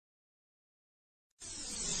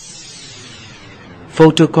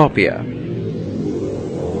Photocopier.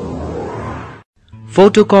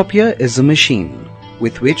 Photocopier is a machine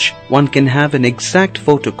with which one can have an exact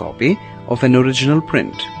photocopy of an original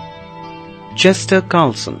print. Chester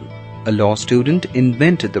Carlson, a law student,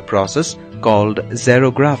 invented the process called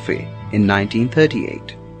xerography in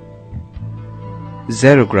 1938.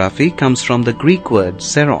 Xerography comes from the Greek word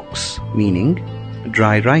xerox, meaning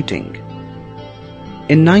dry writing.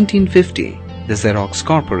 In 1950, the Xerox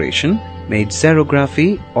Corporation made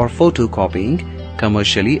xerography or photocopying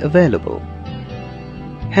commercially available.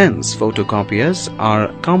 Hence, photocopiers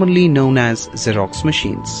are commonly known as Xerox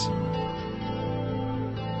machines.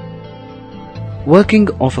 Working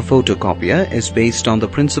of a photocopier is based on the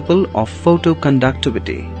principle of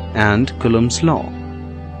photoconductivity and Coulomb's law.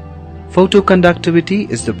 Photoconductivity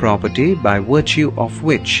is the property by virtue of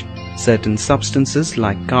which certain substances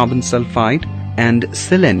like carbon sulfide and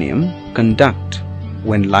selenium conduct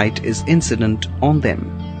when light is incident on them.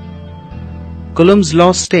 Coulomb's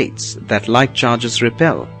law states that like charges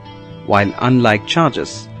repel, while unlike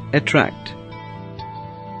charges attract.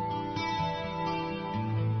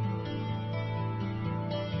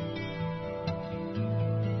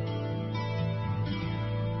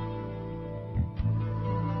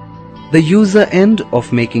 The user end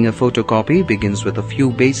of making a photocopy begins with a few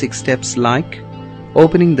basic steps like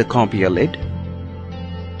opening the copier lid,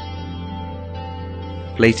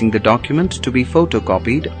 placing the document to be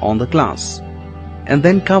photocopied on the glass, and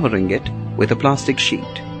then covering it with a plastic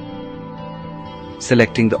sheet.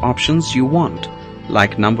 Selecting the options you want,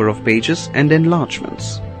 like number of pages and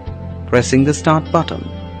enlargements. Pressing the start button.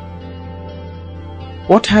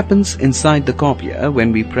 What happens inside the copier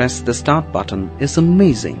when we press the start button is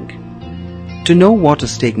amazing. To know what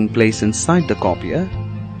is taking place inside the copier,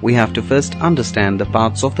 we have to first understand the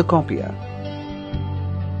parts of the copier.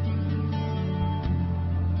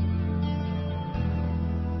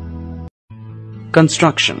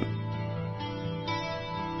 Construction.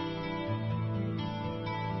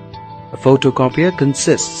 A photocopier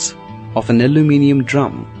consists of an aluminium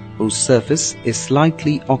drum whose surface is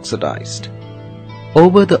slightly oxidized.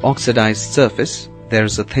 Over the oxidized surface, there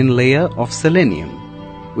is a thin layer of selenium,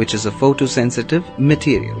 which is a photosensitive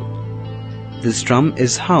material. This drum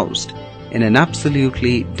is housed in an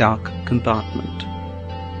absolutely dark compartment.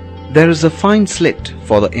 There is a fine slit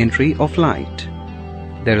for the entry of light.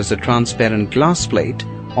 There is a transparent glass plate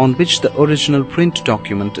on which the original print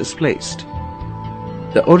document is placed.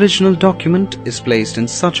 The original document is placed in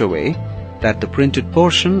such a way that the printed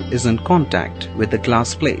portion is in contact with the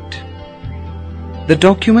glass plate. The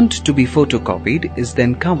document to be photocopied is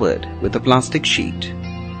then covered with a plastic sheet.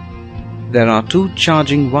 There are two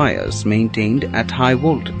charging wires maintained at high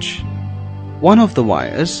voltage. One of the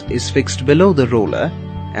wires is fixed below the roller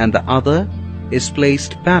and the other is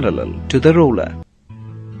placed parallel to the roller.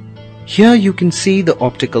 Here you can see the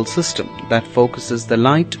optical system that focuses the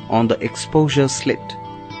light on the exposure slit.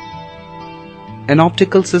 An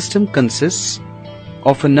optical system consists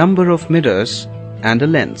of a number of mirrors and a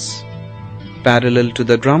lens. Parallel to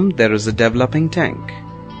the drum there is a developing tank.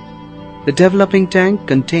 The developing tank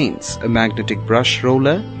contains a magnetic brush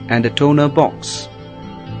roller and a toner box.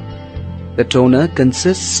 The toner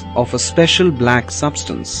consists of a special black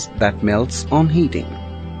substance that melts on heating.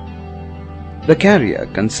 The carrier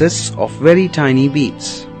consists of very tiny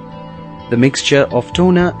beads. The mixture of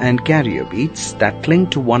toner and carrier beads that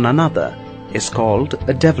cling to one another is called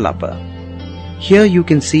a developer. Here you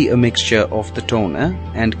can see a mixture of the toner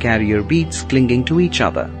and carrier beads clinging to each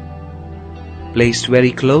other. Placed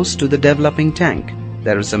very close to the developing tank,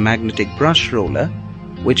 there is a magnetic brush roller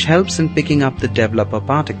which helps in picking up the developer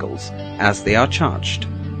particles as they are charged.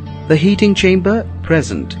 The heating chamber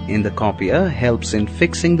present in the copier helps in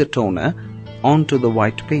fixing the toner onto the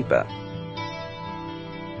white paper.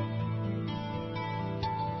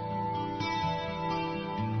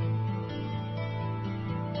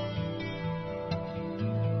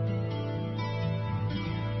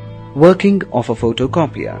 Working of a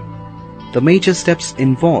photocopier. The major steps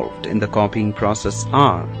involved in the copying process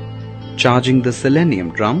are charging the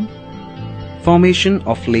selenium drum, formation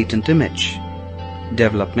of latent image,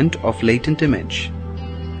 development of latent image,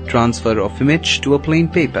 transfer of image to a plain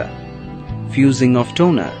paper, fusing of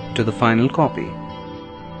toner to the final copy.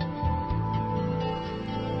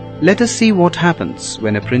 Let us see what happens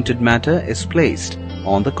when a printed matter is placed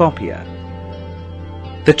on the copier.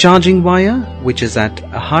 The charging wire, which is at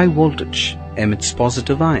a high voltage, emits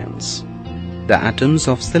positive ions. The atoms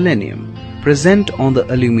of selenium present on the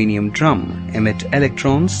aluminium drum emit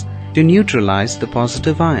electrons to neutralize the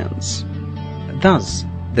positive ions. Thus,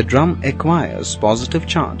 the drum acquires positive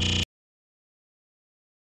charge.